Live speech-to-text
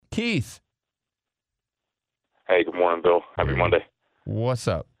Keith. Hey, good morning, Bill. Happy Monday. What's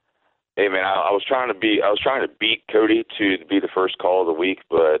up? Hey, man, I was trying to beat Cody to be the first call of the week,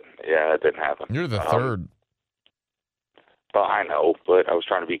 but yeah, that didn't happen. You're the third. Well, I know, but I was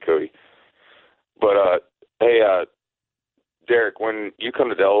trying to beat Cody. But hey, Derek, when you come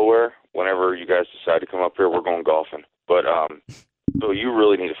to Delaware, whenever you guys decide to come up here, we're going golfing. But Bill, you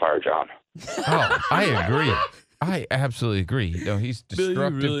really need to fire John. Oh, I agree. I absolutely agree. You know, he's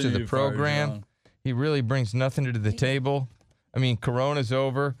destructive to the program. He really brings nothing to the table. I mean, Corona's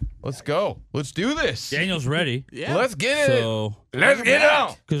over. Let's go. Let's do this. Daniel's ready. Yeah. Let's get So, it. Let's get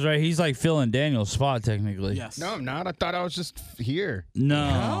on. because he's like filling Daniel's spot technically. Yes. No, I'm not. I thought I was just here.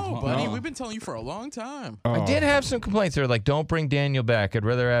 No, No, buddy. We've been telling you for a long time. I did have some complaints. They're like, don't bring Daniel back. I'd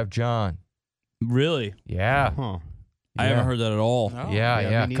rather have John. Really? Yeah. Huh. I haven't heard that at all. No.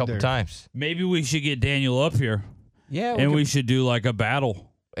 Yeah, me a couple neither. times. Maybe we should get Daniel up here, Yeah, and we should do like a battle.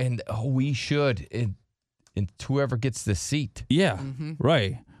 we should. And whoever gets the seat. Yeah,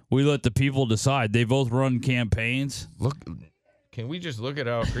 right. We let the people decide. They both run campaigns. Look, can we just look at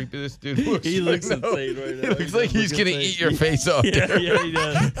how creepy this dude looks? He looks right now? insane right now. He looks like he's gonna eat your face off. Yeah, there. yeah, he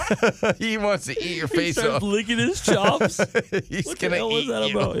does. He wants to eat your He face starts off. licking his chops. He's What the gonna hell was eat that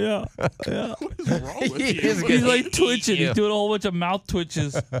you. about? Yeah. What is wrong with He you? is gonna He's like eat twitching. you. He's doing a whole bunch of mouth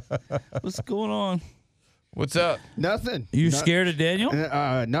twitches. What's going on? What's up? Nothing. You scared of Daniel? No,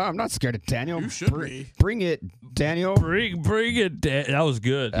 I'm not scared of Daniel. You should be. Bring it, Daniel. Bring it. That was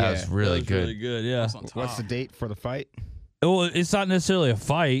good. That was really That was good. Really good. Yeah. That's on top. What's the date for the fight? Well, it's not necessarily a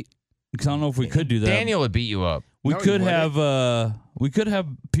fight because I don't know if we could do that. Daniel would beat you up. we No, he could wouldn't. have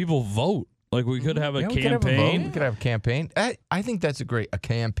people vote. Like we could have a Yeah, we could have a vote. campaign. We could have a campaign. I think that's a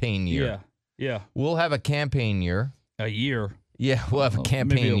campaign year. Yeah. Yeah. We'll have a campaign year. A year. Yeah, we'll have a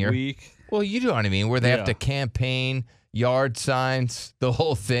campaign Maybe a year. week. Well, you know what I mean, where they have Yeah. to campaign, yard signs, the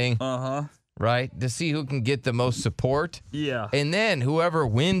whole thing, Uh-huh. right? To see who can get the most support. Yeah. And then whoever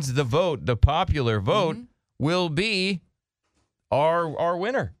wins the vote, the popular vote, will be our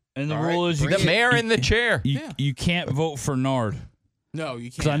winner. And the All rule right, is you The Bring it. mayor in the chair. you can't vote for Nard. No, you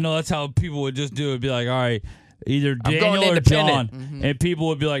Because I can't. know that's how people would just do it. It'd be like, all right, either I'm going Daniel or John. independent. And people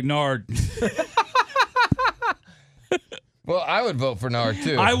would be like, Nard. Well, I would vote for Nard,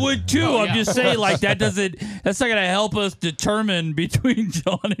 too. I would too. I'm just saying, like, that's not going to help us determine between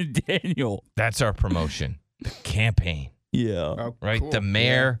John and Daniel. That's our promotion. The campaign, Yeah. Oh, right? cool. The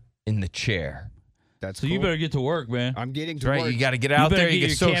mayor in the chair. That's So cool. you better get to work, man. I'm getting to Right? work. You got to get You out better there. You get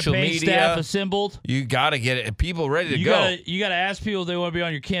get your social campaign media. staff assembled. You got to get it. People ready to You go. gotta ask people if they want to be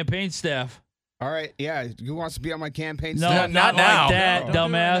on your campaign staff. All right. Yeah. Who wants to be on my campaign? No, staff? not not now. like that,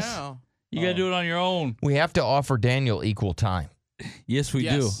 Don't do it dumbass. now. You gotta do it on your own. We have to offer Daniel equal time. Yes, we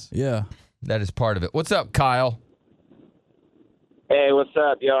Yes. do. Yeah. That is part of it. What's up, Kyle? Hey, what's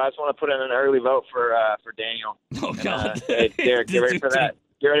up? Yo, I just want to put in an early vote for Daniel. Oh God. Hey, Derek, get ready for that.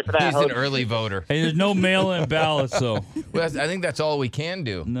 Get ready for that. He's an host. early voter. Hey, there's no mail-in ballots, so Well, I think that's all we can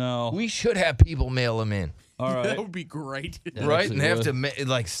do. no. We should have people mail them in, All That right. would be great. right? actually And they have would. to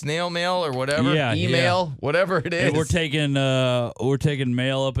like snail mail or whatever, Yeah, email, whatever it is. And we're taking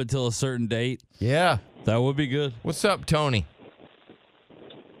mail up until a certain date. Yeah. That would be good. What's up, Tony?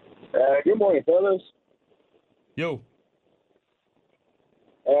 Good morning, fellas. Yo.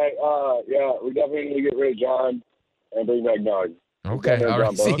 Hey, yeah, we definitely need to get rid of John and bring back Nard. Okay. Okay, All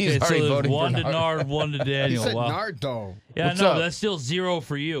right. See, Okay, he's so already there's voting one for to Nard, one to He Daniel. said Wow. Nard, though. Yeah, What's no, up? that's still 0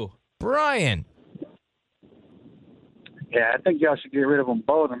 for you. Brian. Yeah, I think y'all should get rid of them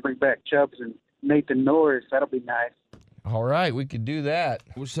both and bring back Chubbs and Nathan Norris. That'll be nice. All right, we could do that.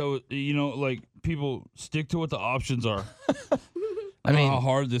 So, like, people stick to what the options are. I mean, how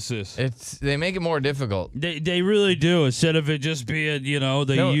hard this is. they make it more difficult. They really do. Instead of it just being, they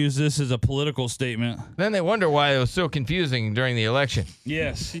No. use this as a political statement. Then they wonder why it was so confusing during the election.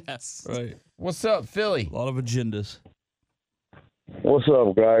 Yes. Yes. Right. What's up, Philly? A lot of agendas. What's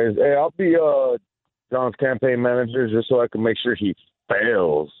up, guys? Hey, I'll be John's campaign manager just so I can make sure he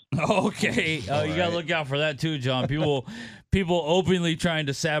fails. Okay. Oh, you gotta look out for that too, John. People openly trying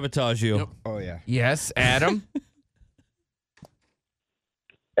to sabotage you. Yep. Oh, yeah. Yes, Adam.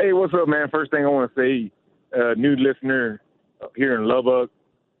 Hey, what's up, man? First thing I want to say, new listener here in Lubbock.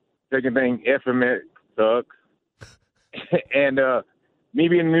 Second thing, FM sucks. And me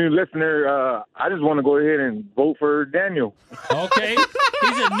being a new listener, I just want to go ahead and vote for Daniel. Okay.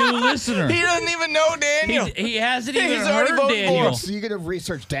 He's a new listener. He doesn't even know Daniel. He hasn't even He's already heard voted for Daniel. him. So you're going to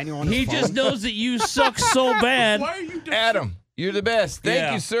research Daniel on his He phone? just knows that you suck so bad. Why are you Adam, you're the best. Thank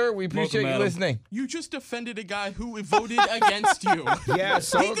Yeah. you, sir. We appreciate Welcome, you Adam. listening. You just defended a guy who voted against you. Yeah,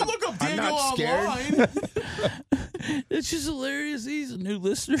 so He can look up I'm Daniel not scared. online. It's just hilarious. He's a new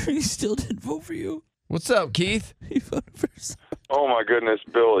listener. He still didn't vote for you. What's up, Keith? He voted for himself. Oh my goodness,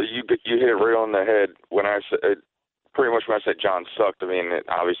 Bill, you hit it right on the head when I said pretty much when I said John sucked. I mean,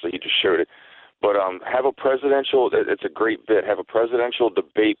 obviously he just showed it. But have a presidential. It's a great bit. Have a presidential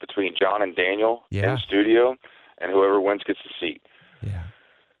debate between John and Daniel in the studio, and whoever wins gets the seat. Yeah,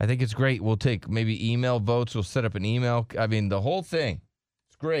 I think it's great. We'll take maybe email votes. We'll set up an email. I mean, the whole thing.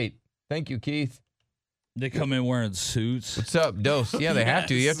 It's great. Thank you, Keith. They come in wearing suits. What's up, Dose? Yeah, they have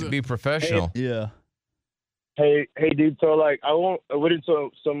to. You have to be professional. Yeah. Hey, dude. So like, I wouldn't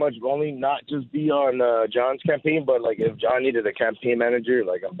so much only not just be on John's campaign, but like if John needed a campaign manager,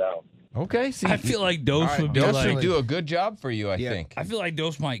 like I'm down. Okay. See, I feel like Dose would be Dose like. would do a good job for you. I think. I feel like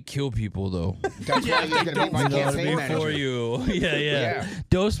Dose might kill people though. That's why he's gonna be my campaign For manager. you. Yeah.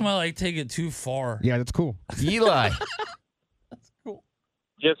 Dose might like take it too far. Yeah, that's cool. Eli,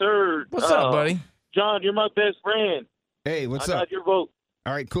 Yes, sir. what's up, buddy? John, you're my best friend. Hey, what's I up? got your vote.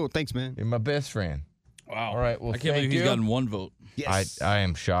 All right, cool. Thanks, man. You're my best friend. Wow. All right. Well, I can't thank believe he's you. gotten one vote. Yes. I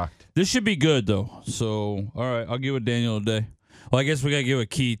am shocked. This should be good though. So, all right, I'll give it Daniel today. Well, I guess we gotta give it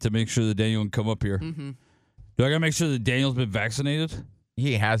Keith to make sure that Daniel can come up here. Mm-hmm. Do I gotta make sure that Daniel's been vaccinated?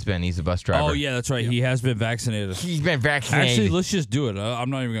 He has been. He's a bus driver. Oh yeah, that's right. He has been vaccinated. He's been vaccinated. Actually, let's just do it. I'm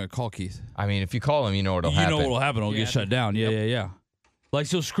not even gonna call Keith. I mean, if you call him, you know what'll You happen. know what'll happen? It'll Yeah. get shut down. Yeah. Like,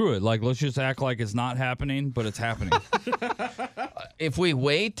 so screw it. Like, let's just act like it's not happening, but it's happening. If we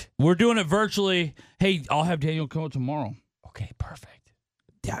wait. We're doing it virtually. Hey, I'll have Daniel come up tomorrow. Okay, perfect.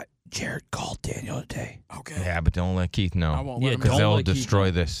 Yeah, Jared called Daniel today. Okay. Yeah, but don't let Keith I know. won't Yeah, let him Because don't they'll let Keith destroy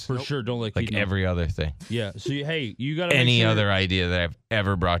know. this. For sure, don't let Like Keith know. every other thing. Yeah, so hey, you got to Any other idea that I've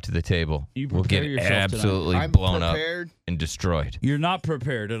ever brought to the table You will prepare get yourself tonight. absolutely I'm blown prepared. up and destroyed. You're not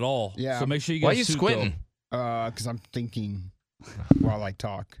prepared at all. Yeah. So make sure you get Why a are you suit, squinting? Because I'm thinking while I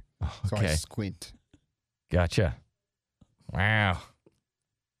talk, so I Okay, squint. gotcha. Wow.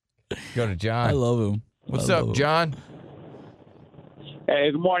 Go to though. John. I love him. What's I up, love him. John?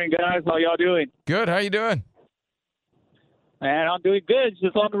 Hey, good morning, guys. How y'all doing? Good. How you doing? Man, I'm doing good.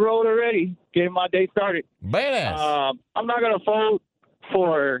 Just on the road already, getting my day started. Badass. I'm not gonna vote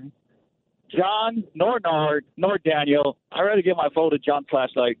for John nor Daniel. I'd rather give my vote to John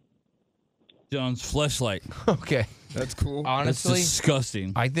Flashlight. John's fleshlight. Okay. That's cool. That's Honestly,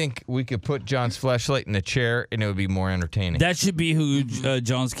 disgusting. I think we could put John's flashlight in a chair and it would be more entertaining. That should be who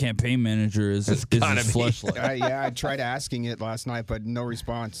John's campaign manager is. Is gotta his be. fleshlight. Yeah, I tried asking it last night, but no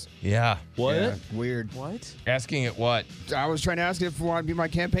response. Yeah. What? Yeah, weird. What? Asking it what? I was trying to ask it if you want to be my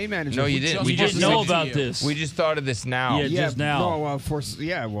campaign manager. No, you didn't. We just didn't know said to about you. this. We just thought of this now. Yeah, just now. No, well,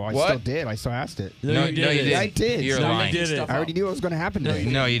 I What? still did. I still asked it. No, you did it. Yeah, I did. You're No, you lying. did it. I already knew what was going to happen today.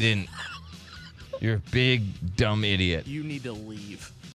 No, you didn't. You're a big, dumb idiot. You need to leave.